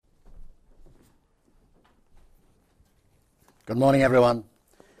Good morning, everyone.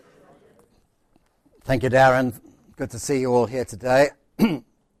 Thank you, Darren. Good to see you all here today.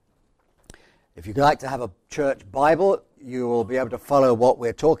 If you'd like to have a church Bible, you will be able to follow what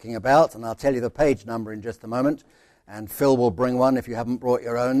we're talking about, and I'll tell you the page number in just a moment, and Phil will bring one if you haven't brought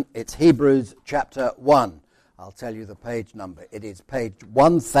your own. It's Hebrews chapter 1. I'll tell you the page number. It is page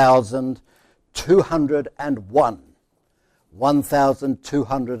 1201.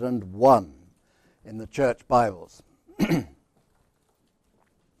 1201 in the church Bibles.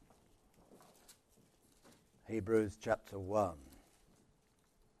 Hebrews chapter 1.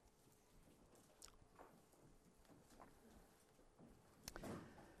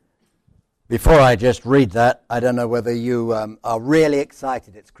 Before I just read that, I don't know whether you are really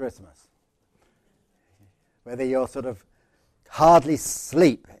excited it's Christmas. Whether you're sort of hardly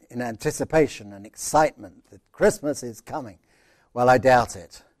sleep in anticipation and excitement that Christmas is coming. Well, I doubt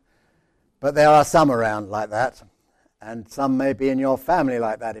it. But there are some around like that, and some may be in your family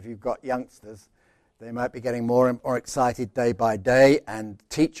like that if you've got youngsters. They might be getting more and more excited day by day, and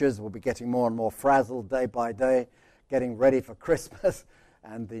teachers will be getting more and more frazzled day by day, getting ready for Christmas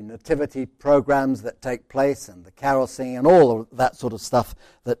and the nativity programs that take place and the carol singing and all of that sort of stuff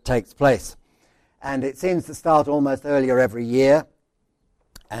that takes place. And it seems to start almost earlier every year,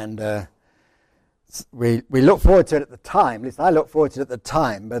 and we look forward to it at the time. At least I look forward to it at the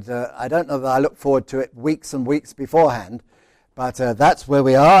time, but I don't know that I look forward to it weeks and weeks beforehand. But that's where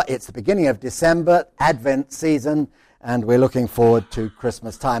we are. It's the beginning of December, Advent season, and we're looking forward to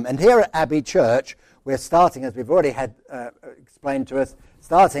Christmas time. And here at Abbey Church, we're starting, as we've already had explained to us,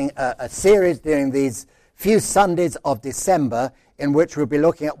 starting a series during these few Sundays of December in which we'll be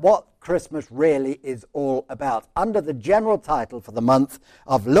looking at what Christmas really is all about, under the general title for the month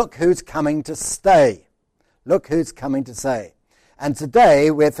of Look Who's Coming to Stay. Look Who's Coming to Stay. And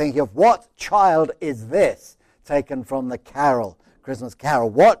today we're thinking of what child is this? Taken from the carol, Christmas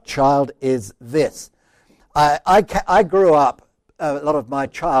carol. What child is this? I grew up a lot of my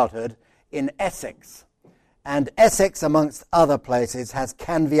childhood in Essex. And Essex, amongst other places, has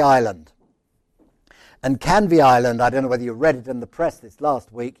Canvey Island. And Canvey Island, I don't know whether you read it in the press this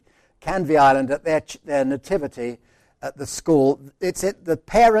last week, Canvey Island, at their nativity at the school, the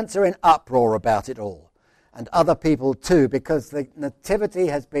parents are in uproar about it all. And other people too, because the nativity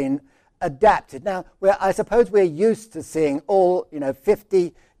has been adapted. Now, I suppose we're used to seeing all,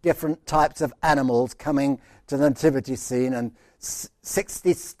 50 different types of animals coming to the nativity scene and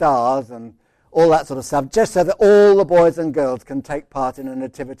 60 stars and all that sort of stuff, just so that all the boys and girls can take part in a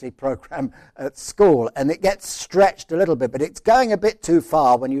nativity program at school. And it gets stretched a little bit, but it's going a bit too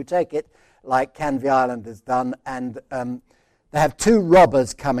far when you take it like Canvey Island has done. And they have two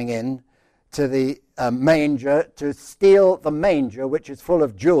robbers coming in to the manger to steal the manger, which is full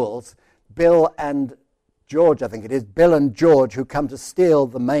of jewels. Bill and George, I think it is, Bill and George, who come to steal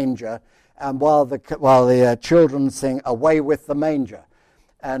the manger, while the children sing "Away with the Manger."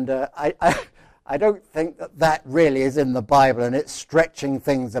 And I don't think that really is in the Bible, and it's stretching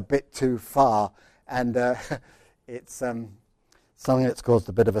things a bit too far, and it's something that's caused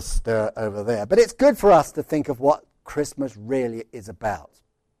a bit of a stir over there. But it's good for us to think of what Christmas really is about.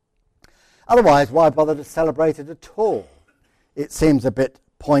 Otherwise, why bother to celebrate it at all? It seems a bit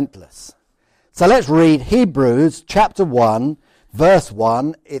pointless. So let's read Hebrews chapter 1, verse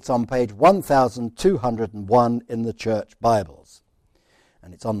 1. It's on page 1201 in the church Bibles.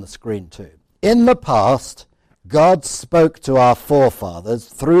 And it's on the screen too. In the past, God spoke to our forefathers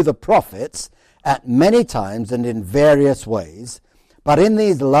through the prophets at many times and in various ways, but in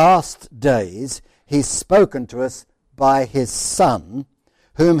these last days he's spoken to us by his Son,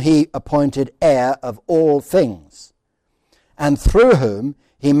 whom he appointed heir of all things, and through whom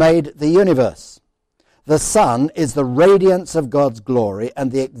he made the universe. The Son is the radiance of God's glory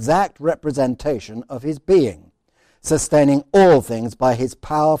and the exact representation of his being, sustaining all things by his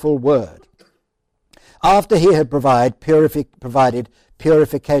powerful word. After he had provided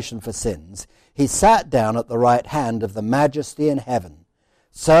purification for sins, he sat down at the right hand of the Majesty in heaven.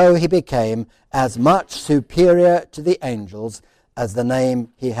 So he became as much superior to the angels as the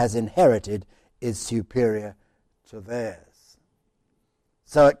name he has inherited is superior to theirs.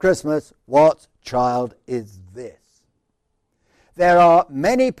 So at Christmas, what child is this? There are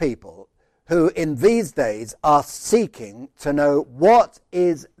many people who in these days are seeking to know what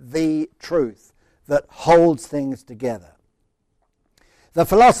is the truth that holds things together. The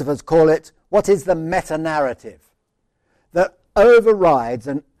philosophers call it, what is the meta-narrative that overrides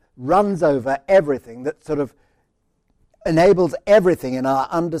and runs over everything, that sort of enables everything in our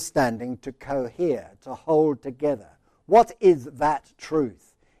understanding to cohere, to hold together. What is that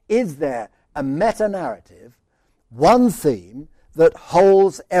truth? Is there a meta-narrative one theme that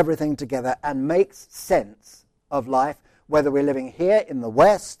holds everything together and makes sense of life, whether we're living here in the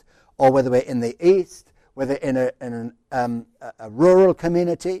West or whether we're in the East, whether in a rural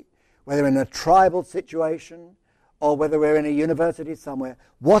community, whether in a tribal situation, or whether we're in a university somewhere.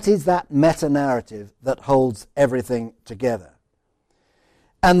 What is that meta-narrative that holds everything together?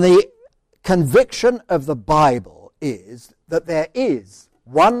 And the conviction of the Bible is that there is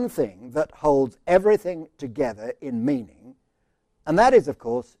one thing that holds everything together in meaning, and that is, of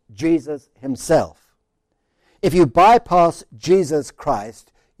course, Jesus himself. If you bypass Jesus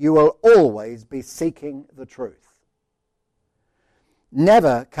Christ, you will always be seeking the truth,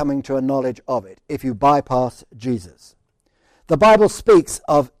 never coming to a knowledge of it if you bypass Jesus. The Bible speaks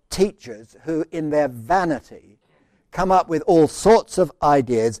of teachers who, in their vanity, come up with all sorts of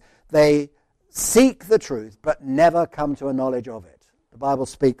ideas. They seek the truth but never come to a knowledge of it. The Bible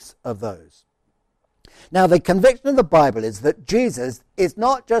speaks of those. Now, the conviction of the Bible is that Jesus is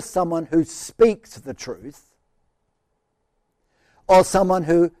not just someone who speaks the truth or someone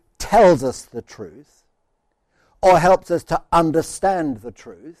who tells us the truth or helps us to understand the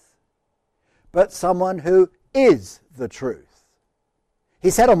truth, but someone who is the truth. He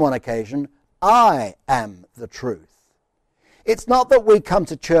said on one occasion, "I am the truth." It's not that we come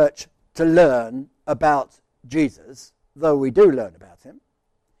to church to learn about Jesus, though we do learn about him.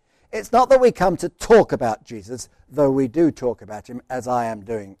 It's not that we come to talk about Jesus, though we do talk about him, as I am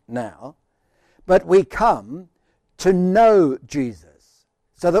doing now. But we come to know Jesus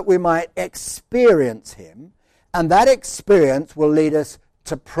so that we might experience him, and that experience will lead us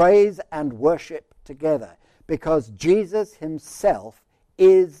to praise and worship together, because Jesus himself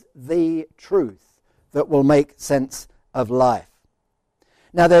is the truth that will make sense of life.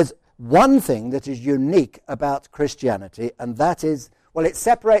 Now, there's one thing that is unique about Christianity, and that is, well, it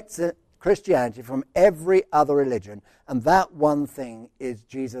separates Christianity from every other religion, and that one thing is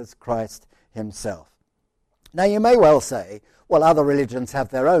Jesus Christ himself. Now, you may well say, well, other religions have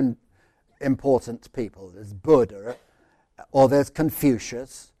their own important people. There's Buddha, or there's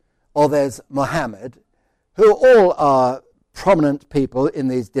Confucius, or there's Muhammad, who all are prominent people in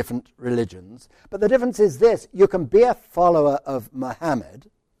these different religions. But the difference is this: you can be a follower of Muhammad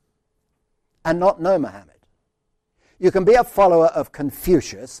and not know Muhammad. You can be a follower of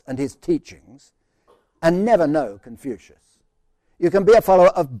Confucius and his teachings and never know Confucius. You can be a follower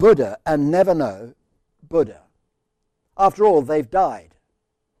of Buddha and never know Buddha. After all, they've died.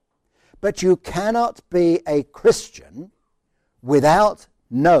 But you cannot be a Christian without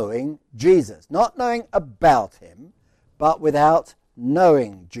knowing Jesus. Not knowing about him, but without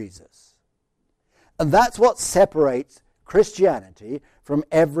knowing Jesus. And that's what separates Christianity from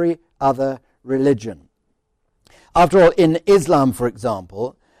every other religion. After all, in Islam, for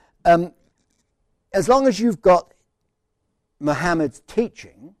example, as long as you've got Muhammad's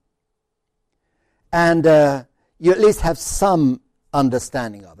teaching and you at least have some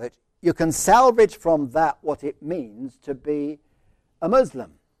understanding of it, you can salvage from that what it means to be a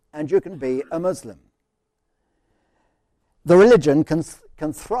Muslim, and you can be a Muslim. The religion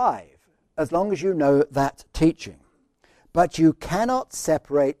can thrive as long as you know that teaching. But you cannot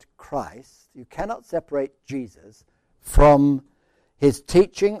separate Christ, you cannot separate Jesus from his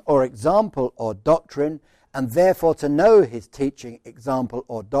teaching or example or doctrine, and therefore to know his teaching, example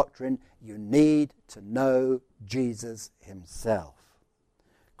or doctrine, you need to know Jesus himself.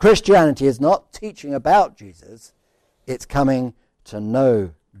 Christianity is not teaching about Jesus, it's coming to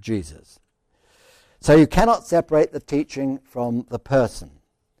know Jesus. So you cannot separate the teaching from the person.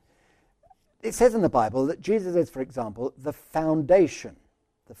 It says in the Bible that Jesus is, for example, the foundation.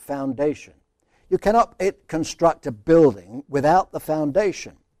 The foundation. You cannot construct a building without the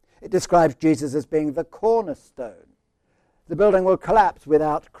foundation. It describes Jesus as being the cornerstone. The building will collapse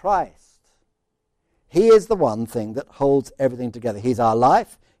without Christ. He is the one thing that holds everything together. He's our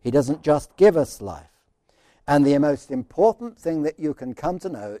life. He doesn't just give us life. And the most important thing that you can come to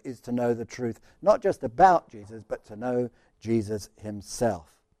know is to know the truth, not just about Jesus, but to know Jesus himself.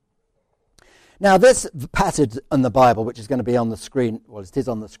 Now, this passage in the Bible, which is going to be on the screen, well, it is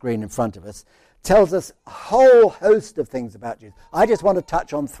on the screen in front of us, tells us a whole host of things about Jesus. I just want to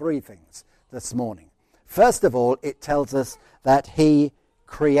touch on three things this morning. First of all, it tells us that he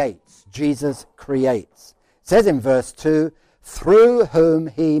creates. Jesus creates. It says in verse 2, through whom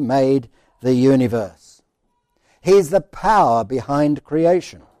he made the universe. He's the power behind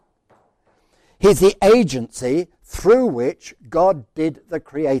creation. He's the agency through which God did the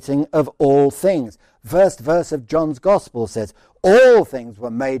creating of all things. First verse of John's Gospel says, all things were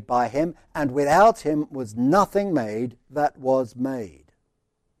made by him, and without him was nothing made that was made.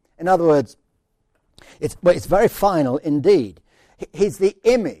 In other words, It's very final indeed. He's the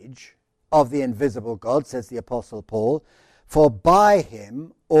image of the invisible God, says the Apostle Paul, for by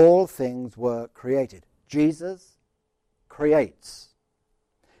him all things were created. Jesus creates.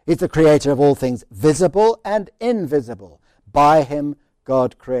 He's the creator of all things, visible and invisible. By him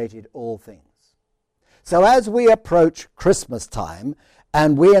God created all things. So as we approach Christmas time,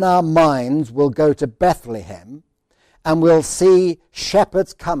 and we in our minds will go to Bethlehem, and we'll see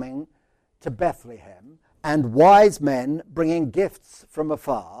shepherds coming to Bethlehem, and wise men bringing gifts from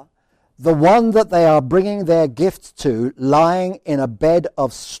afar, the one that they are bringing their gifts to, lying in a bed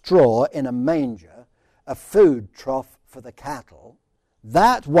of straw in a manger, a food trough for the cattle,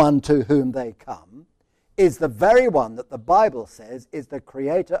 that one to whom they come is the very one that the Bible says is the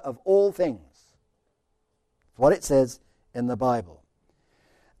creator of all things. That's what it says in the Bible.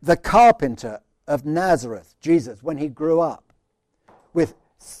 The carpenter of Nazareth, Jesus, when he grew up, with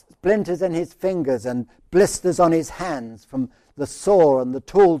splinters in his fingers and blisters on his hands from the saw and the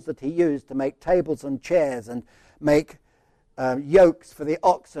tools that he used to make tables and chairs and make yokes for the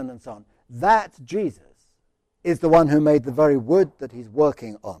oxen and so on. That Jesus is the one who made the very wood that he's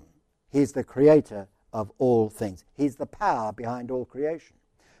working on. He's the creator of all things. He's the power behind all creation.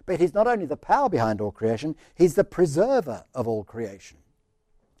 But he's not only the power behind all creation, he's the preserver of all creation.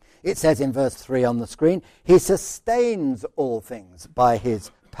 It says in verse 3 on the screen, he sustains all things by his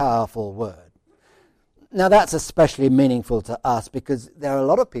powerful word. Now that's especially meaningful to us because there are a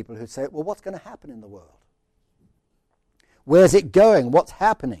lot of people who say, well, what's going to happen in the world? Where's it going? What's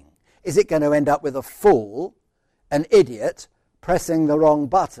happening? Is it going to end up with a fool, an idiot, pressing the wrong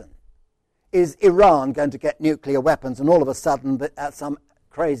button? Is Iran going to get nuclear weapons and all of a sudden, at some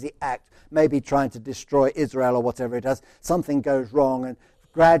crazy act, maybe trying to destroy Israel or whatever it does, something goes wrong and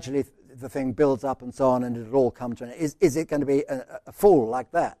gradually the thing builds up and so on and it'll all come to an end? Is it going to be a fool like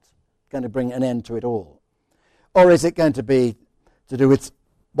that going to bring an end to it all? Or is it going to be to do with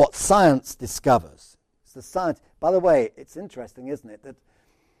what science discovers? It's the science. By the way, it's interesting, isn't it, that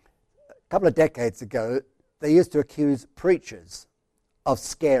a couple of decades ago, they used to accuse preachers of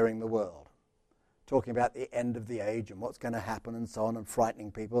scaring the world, talking about the end of the age and what's going to happen and so on and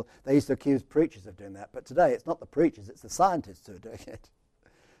frightening people. They used to accuse preachers of doing that. But today, it's not the preachers, it's the scientists who are doing it.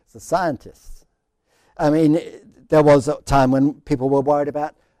 It's the scientists. I mean, there was a time when people were worried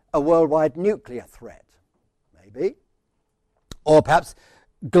about a worldwide nuclear threat, maybe, or perhaps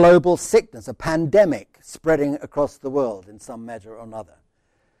global sickness, a pandemic spreading across the world in some measure or another.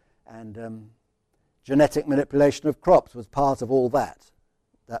 And genetic manipulation of crops was part of all that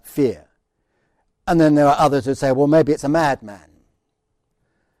fear. And then there are others who say, well, maybe it's a madman.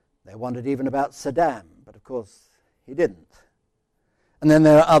 They wondered even about Saddam, but of course he didn't. And then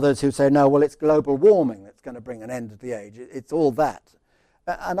there are others who say, no, well, it's global warming that's going to bring an end to the age. It's all that.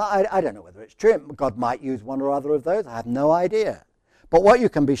 And I don't know whether it's true. God might use one or other of those. I have no idea. But what you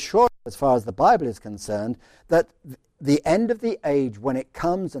can be sure, as far as the Bible is concerned, that the end of the age, when it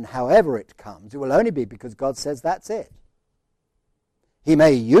comes and however it comes, it will only be because God says that's it. He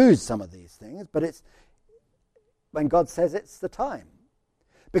may use some of these things, but it's when God says it's the time.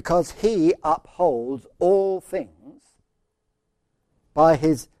 Because he upholds all things by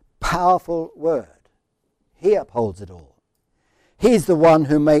his powerful word. He upholds it all. He's the one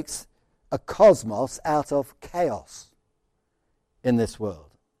who makes a cosmos out of chaos in this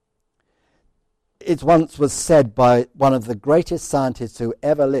world. It once was said by one of the greatest scientists who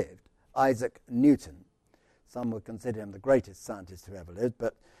ever lived, Isaac Newton. Some would consider him the greatest scientist who ever lived,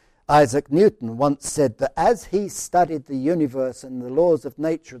 but Isaac Newton once said that as he studied the universe and the laws of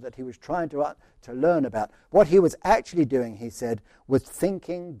nature that he was trying to learn about, what he was actually doing, he said, was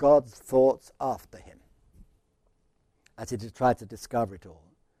thinking God's thoughts after him, as he tried to discover it all.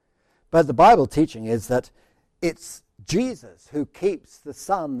 But the Bible teaching is that it's Jesus who keeps the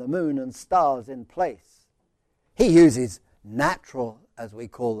sun, the moon, and stars in place. He uses natural, as we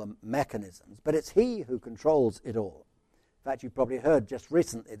call them, mechanisms, but it's he who controls it all. In fact, you've probably heard just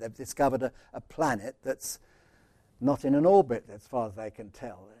recently they've discovered a planet that's not in an orbit as far as they can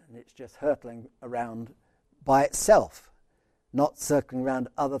tell, and it's just hurtling around by itself, not circling around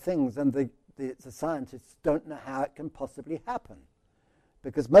other things, and the scientists don't know how it can possibly happen,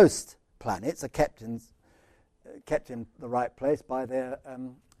 because most planets are kept in the right place by their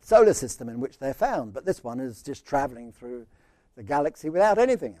solar system in which they're found, but this one is just travelling through the galaxy without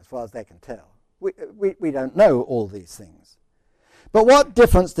anything as far as they can tell. We don't know all these things. But what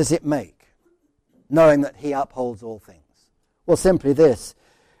difference does it make, knowing that he upholds all things? Well, simply this.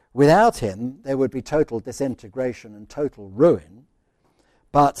 Without him, there would be total disintegration and total ruin.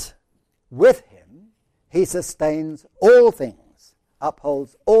 But with him, he sustains all things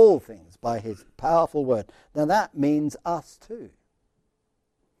upholds all things by his powerful word. Now that means us too.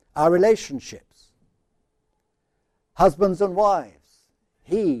 Our relationships, husbands and wives,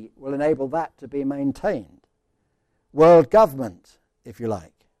 he will enable that to be maintained. World government, if you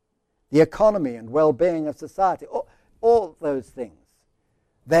like, the economy and well-being of society, all those things.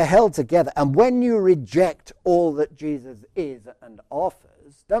 They're held together. And when you reject all that Jesus is and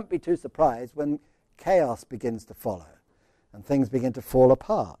offers, don't be too surprised when chaos begins to follow and things begin to fall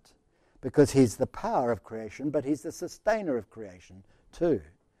apart, because he's the power of creation, but he's the sustainer of creation too.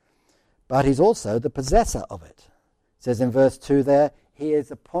 But he's also the possessor of it. It says in verse 2 there, he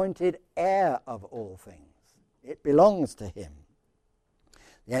is appointed heir of all things. It belongs to him.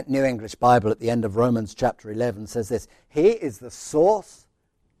 The New English Bible at the end of Romans chapter 11 says this: he is the source,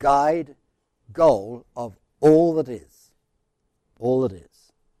 guide, goal of all that is. All that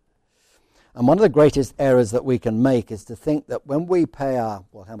is. And one of the greatest errors that we can make is to think that when we pay our,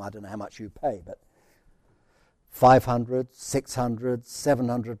 I don't know how much you pay, but 500, 600,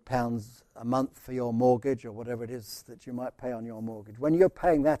 700 pounds a month for your mortgage, or whatever it is that you might pay on your mortgage. When you're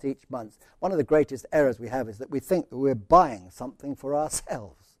paying that each month, one of the greatest errors we have is that we think that we're buying something for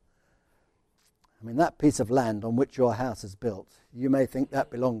ourselves. I mean, that piece of land on which your house is built, you may think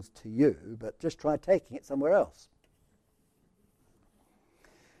that belongs to you, but just try taking it somewhere else.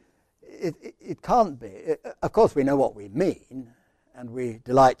 It can't be. Of course, we know what we mean, and we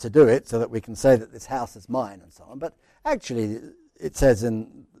delight to do it so that we can say that this house is mine and so on. But actually, it says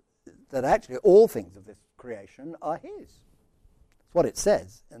that actually all things of this creation are his. That's what it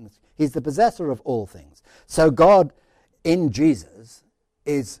says. And he's the possessor of all things. So God, in Jesus,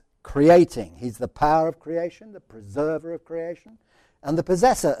 is creating. He's the power of creation, the preserver of creation, and the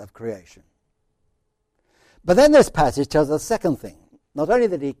possessor of creation. But then this passage tells us a second thing. Not only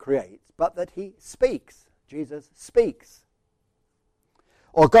that he creates, but that he speaks. Jesus speaks.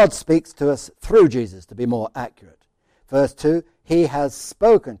 Or God speaks to us through Jesus, to be more accurate. Verse 2, he has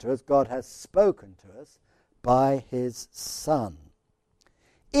spoken to us, God has spoken to us by his Son.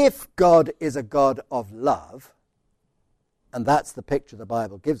 If God is a God of love, and that's the picture the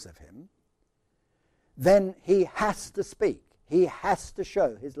Bible gives of him, then he has to speak. He has to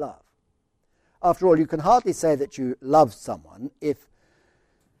show his love. After all, you can hardly say that you love someone if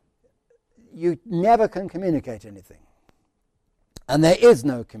you never can communicate anything. And there is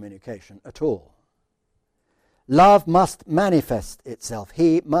no communication at all. Love must manifest itself.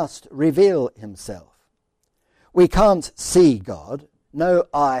 He must reveal himself. We can't see God. No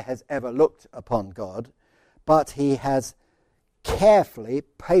eye has ever looked upon God, but he has carefully,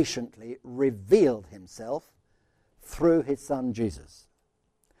 patiently revealed himself through his Son Jesus.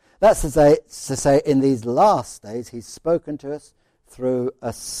 That's to say, in these last days, he's spoken to us through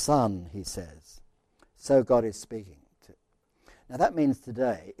a Son, he says. So God is speaking. Now that means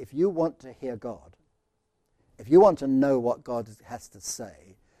today, if you want to hear God, if you want to know what God has to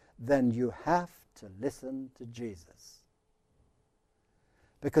say, then you have to listen to Jesus.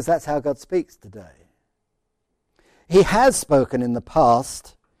 Because that's how God speaks today. He has spoken in the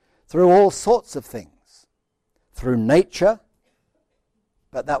past through all sorts of things. Through nature,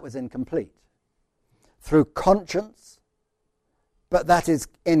 but that was incomplete. Through conscience, but that is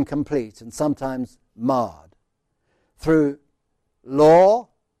incomplete and sometimes marred. Through law,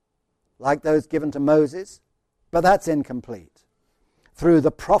 like those given to Moses, but that's incomplete. Through the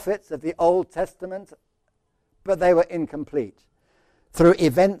prophets of the Old Testament, but they were incomplete. Through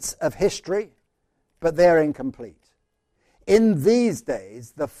events of history, but they're incomplete. In these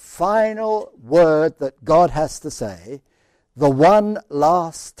days, the final word that God has to say, the one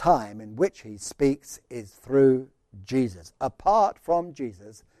last time in which he speaks, is through Jesus. Apart from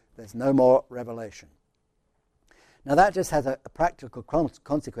Jesus, there's no more revelation. Now that just has a practical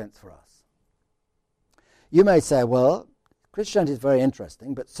consequence for us. You may say, well, Christianity is very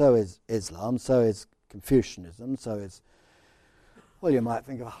interesting, but so is Islam, so is Confucianism, so is, well, you might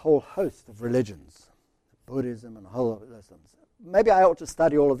think of a whole host of religions, Buddhism and a whole lot of those things. Maybe I ought to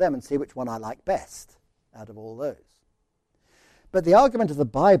study all of them and see which one I like best out of all those. But the argument of the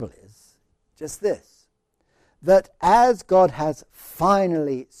Bible is just this, that as God has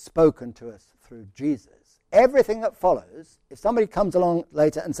finally spoken to us through Jesus, everything that follows, if somebody comes along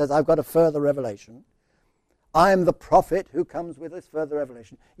later and says, I've got a further revelation, I am the prophet who comes with this further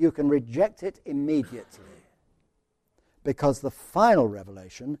revelation, you can reject it immediately. Because the final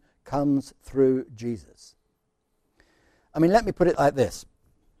revelation comes through Jesus. I mean, let me put it like this.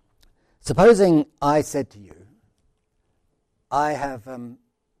 Supposing I said to you, I have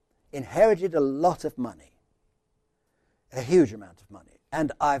inherited a lot of money, a huge amount of money,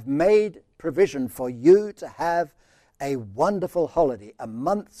 and I've made provision for you to have a wonderful holiday, a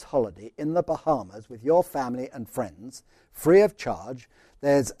month's holiday in the Bahamas with your family and friends, free of charge.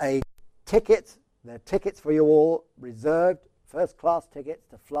 There's a ticket, there are tickets for you all, reserved, first-class tickets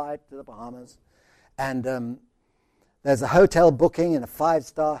to fly to the Bahamas. And there's a hotel booking in a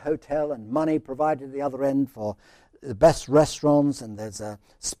 5-star hotel and money provided at the other end for the best restaurants, and there's a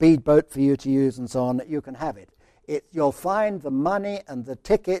speedboat for you to use and so on. You can have it. You'll find the money and the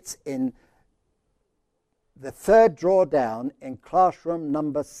tickets in the third drawer down in classroom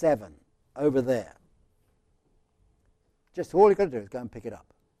number 7 over there. Just all you've got to do is go and pick it up.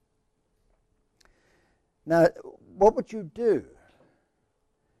 Now, what would you do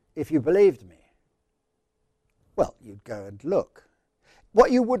if you believed me? Well, you'd go and look.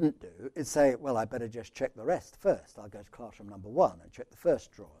 What you wouldn't do is say, well, I better just check the rest first. I'll go to classroom number 1 and check the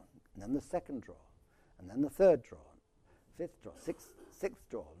first drawer, and then the second drawer, and then the third drawer, fifth drawer, sixth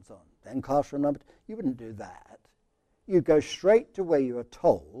drawer, and so on. Then classroom number 2. You wouldn't do that. You'd go straight to where you were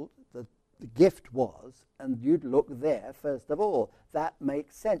told that the gift was, and you'd look there first of all. That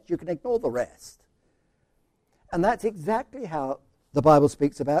makes sense. You can ignore the rest. And that's exactly how the Bible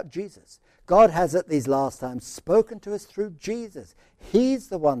speaks about Jesus. God has at these last times spoken to us through Jesus. He's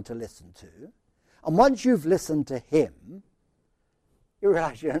the one to listen to. And once you've listened to him, you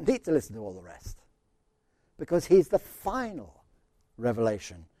realize you don't need to listen to all the rest, because he's the final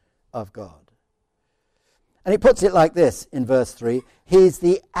revelation of God. And he puts it like this in verse 3. He's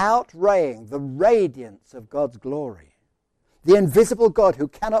the outraying, the radiance of God's glory. The invisible God who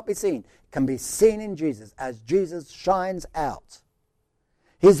cannot be seen can be seen in Jesus as Jesus shines out.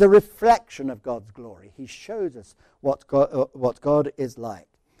 He's the reflection of God's glory. He shows us what God is like.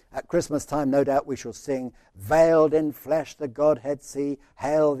 At Christmas time, no doubt we shall sing, "Veiled in flesh the Godhead see,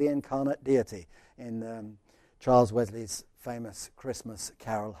 hail the incarnate deity," in Charles Wesley's famous Christmas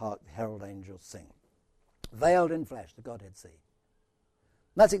carol, "Hark the Herald Angels Sing." Veiled in flesh the Godhead see. And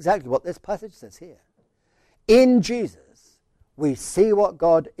that's exactly what this passage says here. In Jesus, we see what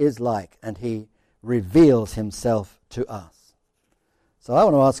God is like, and he reveals himself to us. So I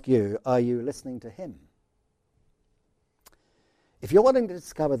want to ask you, are you listening to him? If you're wanting to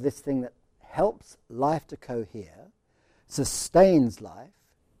discover this thing that helps life to cohere, sustains life,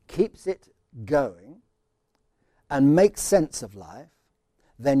 keeps it going, and makes sense of life,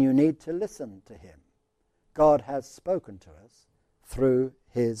 then you need to listen to him. God has spoken to us through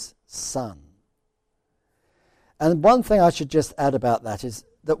his Son. And one thing I should just add about that is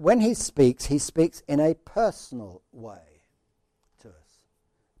that when he speaks in a personal way to us.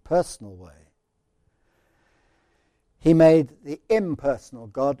 Personal way. He made the impersonal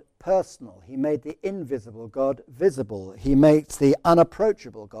God personal. He made the invisible God visible. He makes the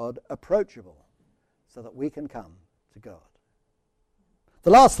unapproachable God approachable, so that we can come to God. The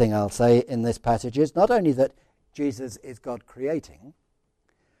last thing I'll say in this passage is not only that Jesus is God creating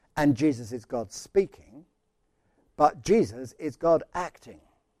and Jesus is God speaking, but Jesus is God acting.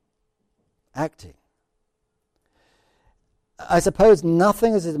 Acting. I suppose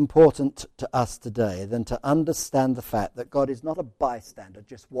nothing is as important to us today than to understand the fact that God is not a bystander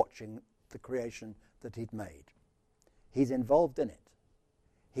just watching the creation that he'd made. He's involved in it.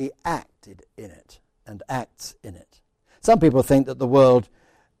 He acted in it and acts in it. Some people think that the world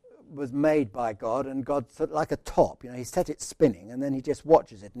was made by God and God's sort of like a top. He set it spinning and then he just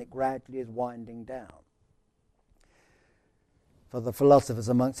watches it and it gradually is winding down. For the philosophers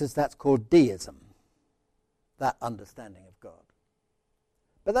amongst us, that's called deism, that understanding of God.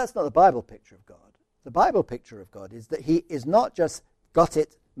 But that's not the Bible picture of God. The Bible picture of God is that he is not just got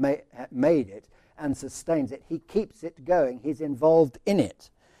it, made it, and sustains it. He keeps it going. He's involved in it.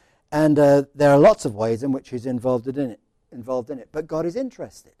 And there are lots of ways in which he's involved in it. But God is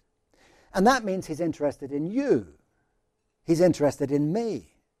interested. And that means he's interested in you. He's interested in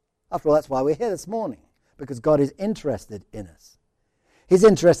me. After all, that's why we're here this morning, because God is interested in us. He's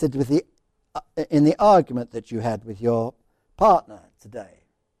interested in the argument that you had with your partner today,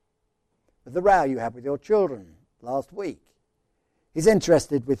 with the row you had with your children last week. He's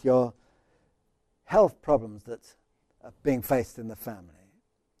interested with your health problems that are being faced in the family.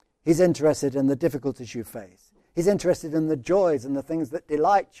 He's interested in the difficulties you face. He's interested in the joys and the things that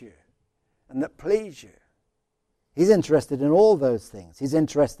delight you and that please you. He's interested in all those things. He's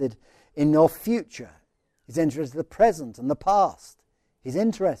interested in your future. He's interested in the present and the past. He's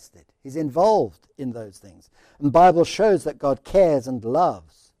interested. He's involved in those things. And the Bible shows that God cares and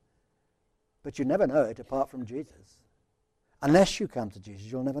loves. But you never know it apart from Jesus. Unless you come to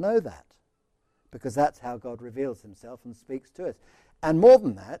Jesus, you'll never know that. Because that's how God reveals himself and speaks to us. And more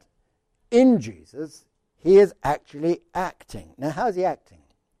than that, in Jesus, he is actually acting. Now, how is he acting?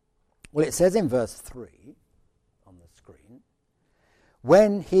 Well, it says in verse 3 on the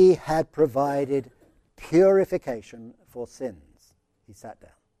when he had provided purification for sins. He sat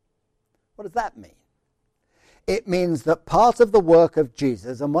down. What does that mean? It means that part of the work of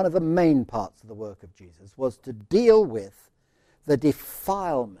Jesus, and one of the main parts of the work of Jesus, was to deal with the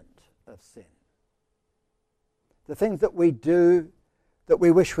defilement of sin. The things that we do that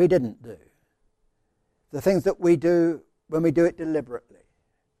we wish we didn't do. The things that we do when we do it deliberately.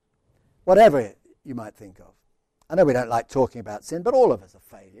 Whatever you might think of. I know we don't like talking about sin, but all of us are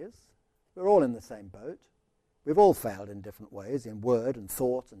failures. We're all in the same boat. We've all failed in different ways, in word and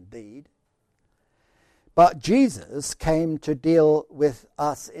thought and deed. But Jesus came to deal with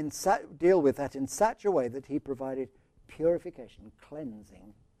that in such a way that he provided purification,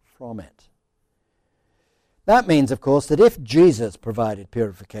 cleansing from it. That means, of course, that if Jesus provided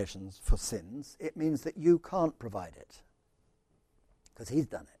purifications for sins, it means that you can't provide it, because he's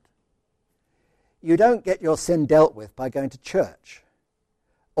done it. You don't get your sin dealt with by going to church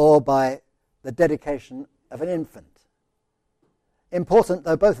or by the dedication of an infant. Important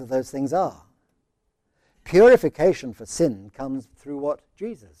though both of those things are. Purification for sin comes through what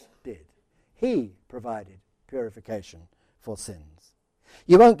Jesus did. He provided purification for sins.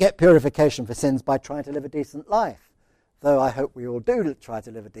 You won't get purification for sins by trying to live a decent life, though I hope we all do try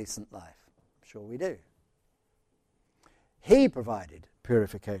to live a decent life. I'm sure we do. He provided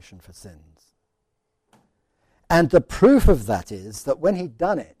purification for sins. And the proof of that is that when he'd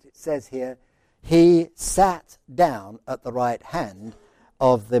done it, it says here, he sat down at the right hand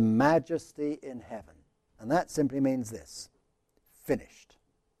of the majesty in heaven. And that simply means this: finished.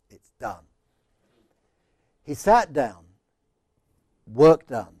 It's done. He sat down, work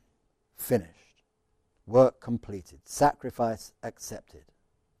done, finished, work completed, sacrifice accepted.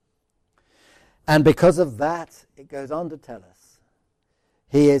 And because of that, it goes on to tell us,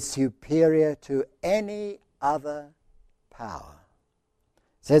 he is superior to any other power.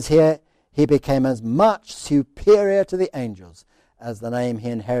 It says here, he became as much superior to the angels as the name he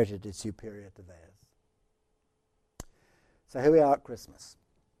inherited is superior to theirs. So here we are at Christmas.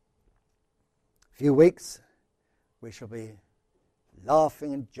 A few weeks, we shall be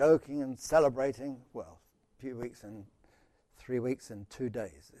laughing and joking and celebrating. Well, a few weeks and 3 weeks and 2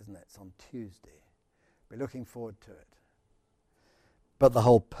 days, isn't it? It's on Tuesday. We're looking forward to it. But the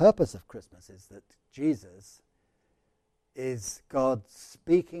whole purpose of Christmas is that Jesus is God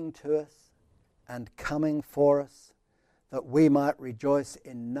speaking to us and coming for us, that we might rejoice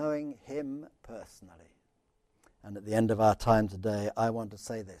in knowing him personally. And at the end of our time today, I want to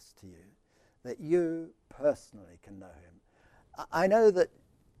say this to you, that you personally can know him. I know that,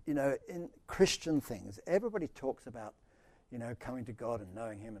 in Christian things, everybody talks about, coming to God and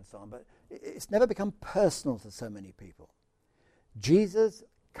knowing him and so on, but it's never become personal to so many people. Jesus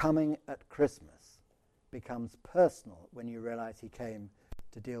coming at Christmas becomes personal when you realize he came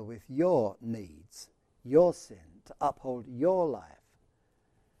to deal with your needs, your sin, to uphold your life,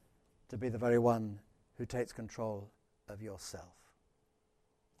 to be the very one who takes control of yourself.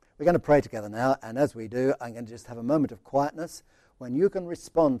 We're going to pray together now, and as we do, I'm going to just have a moment of quietness when you can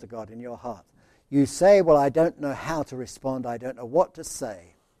respond to God in your heart. You say, well, I don't know how to respond, I don't know what to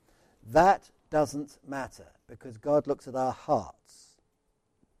say. That doesn't matter, because God looks at our hearts.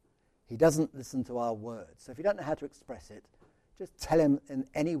 He doesn't listen to our words. So if you don't know how to express it, just tell him in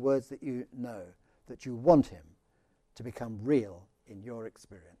any words that you know that you want him to become real in your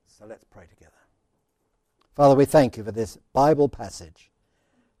experience. So let's pray together. Father, we thank you for this Bible passage.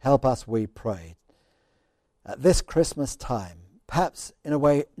 Help us, we pray, at this Christmas time, perhaps in a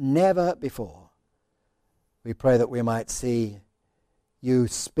way never before. We pray that we might see you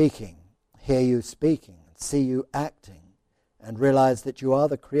speaking, hear you speaking, see you acting, and realize that you are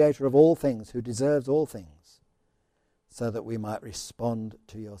the creator of all things, who deserves all things, so that we might respond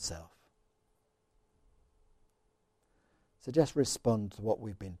to yourself. So just respond to what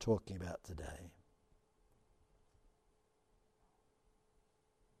we've been talking about today.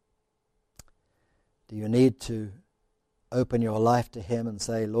 Do you need to open your life to him and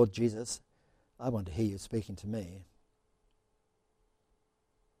say, Lord Jesus, I want to hear you speaking to me.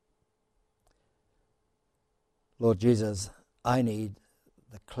 Lord Jesus, I need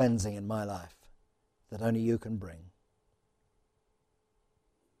the cleansing in my life that only you can bring.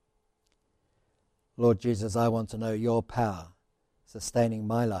 Lord Jesus, I want to know your power sustaining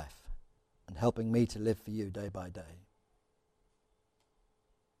my life and helping me to live for you day by day.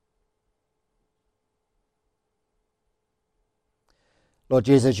 Lord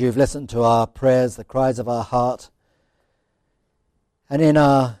Jesus, you've listened to our prayers, the cries of our heart, and in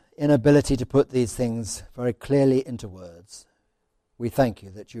our inability to put these things very clearly into words, we thank you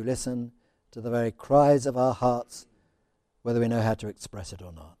that you listen to the very cries of our hearts whether we know how to express it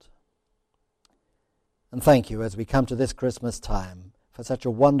or not. And thank you as we come to this Christmas time for such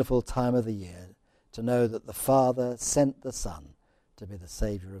a wonderful time of the year to know that the Father sent the Son to be the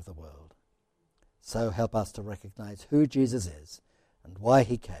Saviour of the world. So help us to recognize who Jesus is and why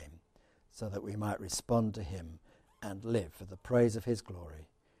he came, so that we might respond to him and live for the praise of his glory.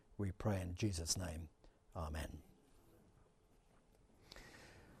 We pray in Jesus' name. Amen.